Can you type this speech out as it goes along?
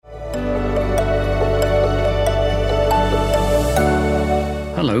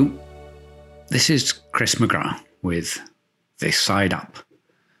This is Chris McGrath with This Side Up,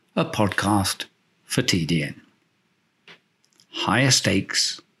 a podcast for TDN. Higher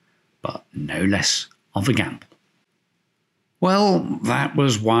stakes, but no less of a gamble. Well, that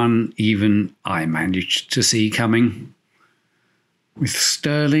was one even I managed to see coming. With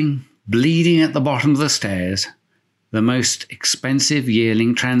sterling bleeding at the bottom of the stairs, the most expensive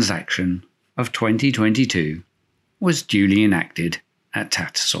yearling transaction of 2022 was duly enacted at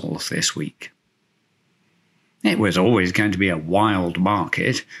Tattersalls this week. It was always going to be a wild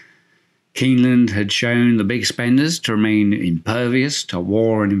market. Keeneland had shown the big spenders to remain impervious to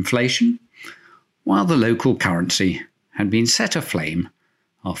war and inflation, while the local currency had been set aflame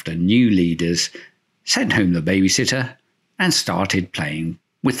after new leaders sent home the babysitter and started playing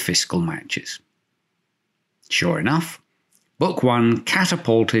with fiscal matches. Sure enough, Book One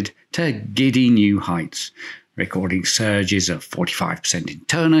catapulted to giddy new heights, recording surges of 45% in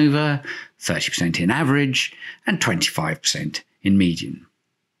turnover, 30% in average, and 25% in median.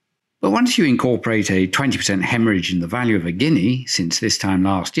 But once you incorporate a 20% hemorrhage in the value of a guinea since this time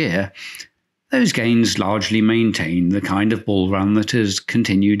last year, those gains largely maintain the kind of bull run that has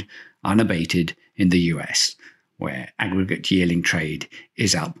continued unabated in the US, where aggregate yearling trade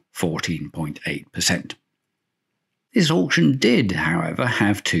is up 14.8%. This auction did, however,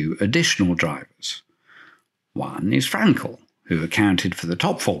 have two additional drivers. One is Frankel, who accounted for the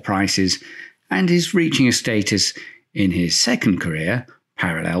top four prices and is reaching a status in his second career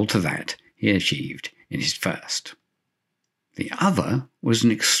parallel to that he achieved in his first. The other was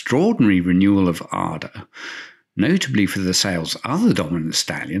an extraordinary renewal of ardour, notably for the sale's other dominant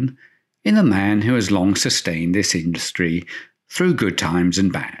stallion, in a man who has long sustained this industry through good times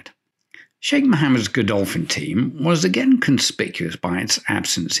and bad. Sheikh Mohammed's Godolphin team was again conspicuous by its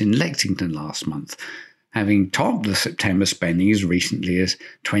absence in Lexington last month, having topped the September spending as recently as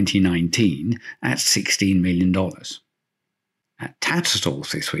 2019 at $16 million. At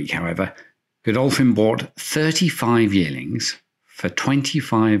Tattersalls this week, however, Godolphin bought 35 yearlings for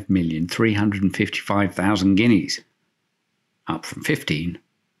 25,355,000 guineas, up from 15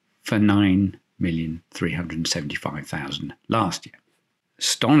 for 9,375,000 last year.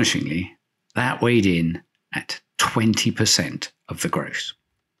 Astonishingly, that weighed in at 20% of the gross.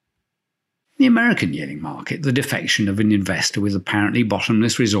 In the American yearling market, the defection of an investor with apparently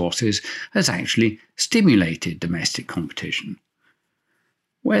bottomless resources has actually stimulated domestic competition.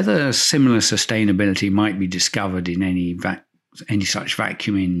 Whether similar sustainability might be discovered in any such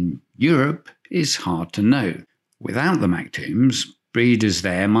vacuum in Europe is hard to know. Without the Maktoums, breeders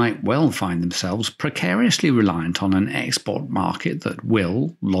there might well find themselves precariously reliant on an export market that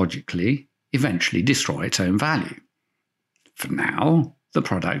will, logically, eventually destroy its own value. For now, the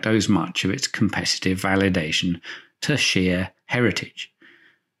product owes much of its competitive validation to sheer heritage.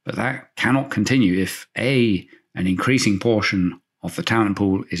 But that cannot continue if A, an increasing portion of the talent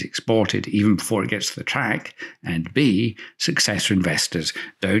pool is exported even before it gets to the track, and B, successor investors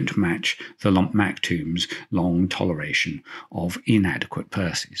don't match the Maktoums' long toleration of inadequate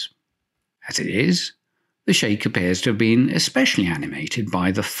purses. As it is, the Sheikh appears to have been especially animated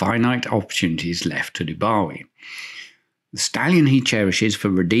by the finite opportunities left to Dubawi. The stallion he cherishes for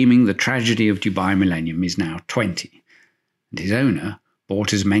redeeming the tragedy of Dubai Millennium is now 20, and his owner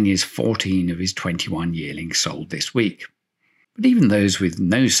bought as many as 14 of his 21 yearlings sold this week. But even those with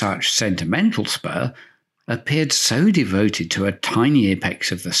no such sentimental spur appeared so devoted to a tiny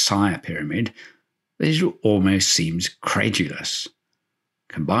apex of the sire pyramid that it almost seems credulous.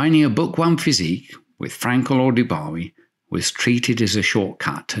 Combining a Book One physique with Frankel or Dubawi was treated as a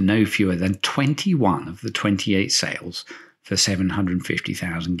shortcut to no fewer than 21 of the 28 sales for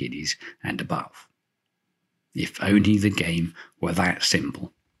 750,000 guineas and above. If only the game were that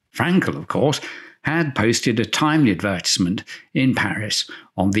simple. Frankel, of course, had posted a timely advertisement in Paris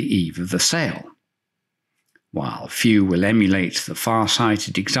on the eve of the sale. While few will emulate the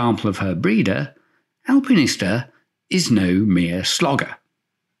far-sighted example of her breeder, Alpinista is no mere slogger.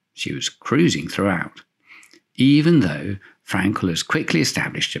 She was cruising throughout, even though Frankel has quickly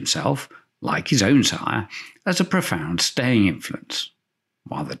established himself, like his own sire, as a profound staying influence,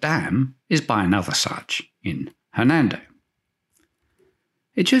 while the dam is by another such in Hernando.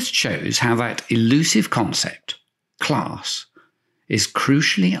 It just shows how that elusive concept, class, is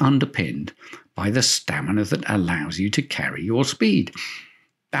crucially underpinned by the stamina that allows you to carry your speed.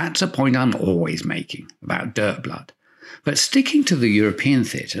 That's a point I'm always making about dirt blood. But sticking to the European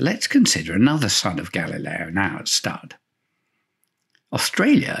theatre, let's consider another son of Galileo now at stud.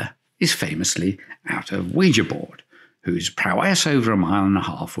 Australia is famously out of Ouija board, whose prowess over a mile and a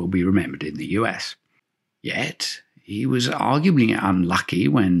half will be remembered in the US. Yet, He was arguably unlucky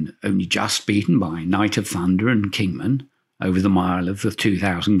when only just beaten by Knight of Thunder and Kingman over the mile of the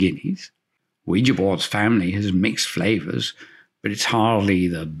 2,000 guineas. Ouija Board's family has mixed flavours, but it's hardly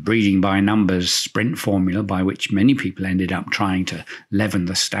the breeding by numbers sprint formula by which many people ended up trying to leaven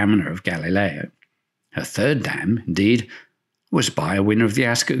the stamina of Galileo. Her third dam, indeed, was by a winner of the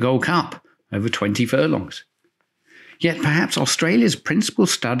Ascot Gold Cup over 20 furlongs. Yet perhaps Australia's principal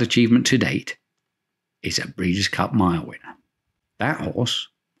stud achievement to date is a Breeders' Cup Mile winner. That horse,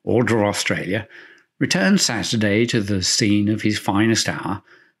 Order Australia, returned Saturday to the scene of his finest hour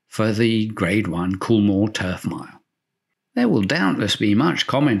for the Grade 1 Coolmore Turf Mile. There will doubtless be much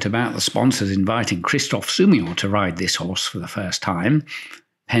comment about the sponsors inviting Christophe Soumillon to ride this horse for the first time,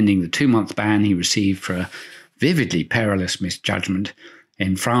 pending the 2-month ban he received for a vividly perilous misjudgment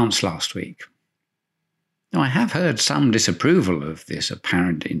in France last week. Now, I have heard some disapproval of this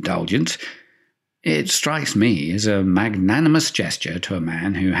apparent indulgence. It strikes me as a magnanimous gesture to a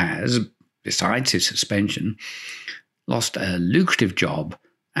man who has, besides his suspension, lost a lucrative job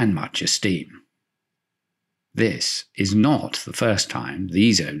and much esteem. This is not the first time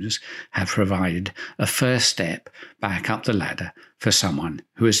these owners have provided a first step back up the ladder for someone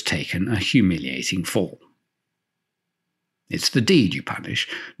who has taken a humiliating fall. It's the deed you punish,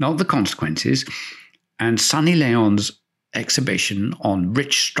 not the consequences, and Sonny Leon's exhibition on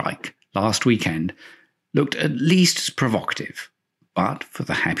Rich Strike last weekend looked at least as provocative, but for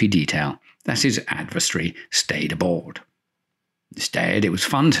the happy detail that his adversary stayed aboard. Instead, it was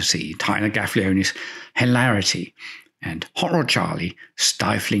fun to see Tyler Gaffleonis' hilarity and Hot Rod Charlie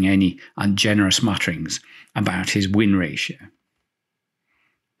stifling any ungenerous mutterings about his win ratio.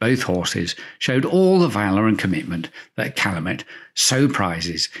 Both horses showed all the valour and commitment that Calumet so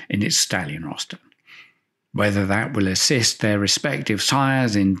prizes in its stallion roster. Whether that will assist their respective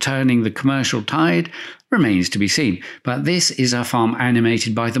sires in turning the commercial tide remains to be seen, but this is a farm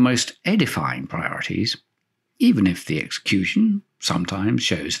animated by the most edifying priorities, even if the execution sometimes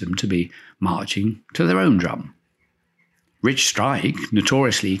shows them to be marching to their own drum. Rich Strike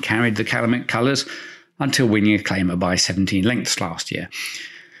notoriously carried the Calumet colours until winning a claimer by 17 lengths last year,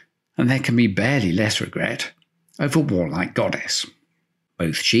 and there can be barely less regret over Warlike Goddess.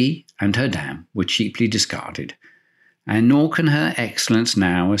 Both she and her dam were cheaply discarded, and nor can her excellence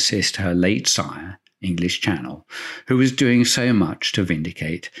now assist her late sire, English Channel, who was doing so much to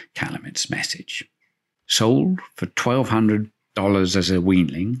vindicate Calumet's message. Sold for $1,200 as a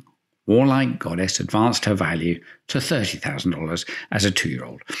weanling, Warlike Goddess advanced her value to $30,000 as a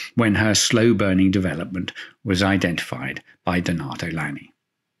 2-year-old when her slow-burning development was identified by Donato Lani.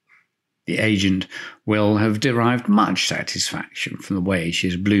 The agent will have derived much satisfaction from the way she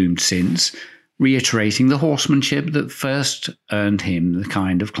has bloomed since, reiterating the horsemanship that first earned him the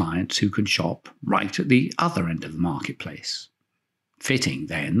kind of clients who could shop right at the other end of the marketplace. Fitting,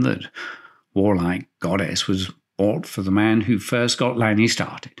 then, that Warlike Goddess was bought for the man who first got Lani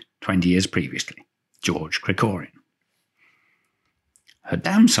started 20 years previously, George Krikorian. Her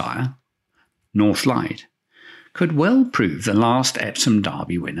dam sire, North Light, could well prove the last Epsom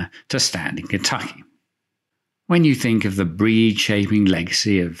Derby winner to stand in Kentucky. When you think of the breed-shaping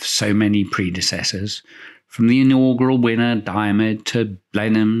legacy of so many predecessors, from the inaugural winner Diomed to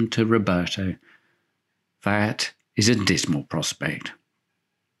Blenheim to Roberto, that is a dismal prospect.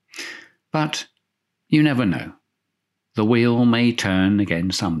 But you never know. The wheel may turn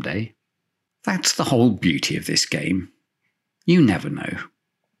again someday. That's the whole beauty of this game. You never know.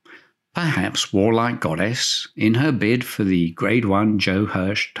 Perhaps Warlike Goddess, in her bid for the Grade 1 Joe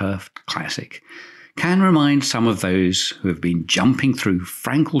Hirsch Turf Classic, can remind some of those who have been jumping through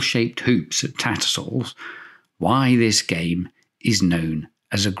Frankel-shaped hoops at Tattersalls why this game is known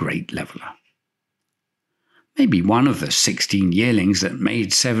as a great leveller. Maybe one of the 16 yearlings that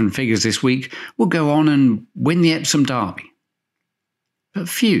made 7 figures this week will go on and win the Epsom Derby. But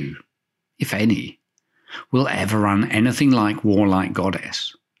few, if any, will ever run anything like Warlike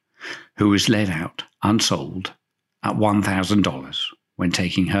Goddess, who was led out unsold at $1,000 when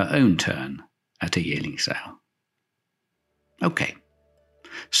taking her own turn at a yearling sale. Okay,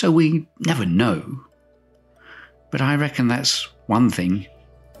 so we never know, but I reckon that's one thing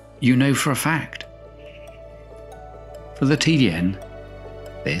you know for a fact. For the TDN,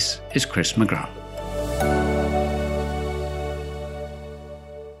 this is Chris McGrath.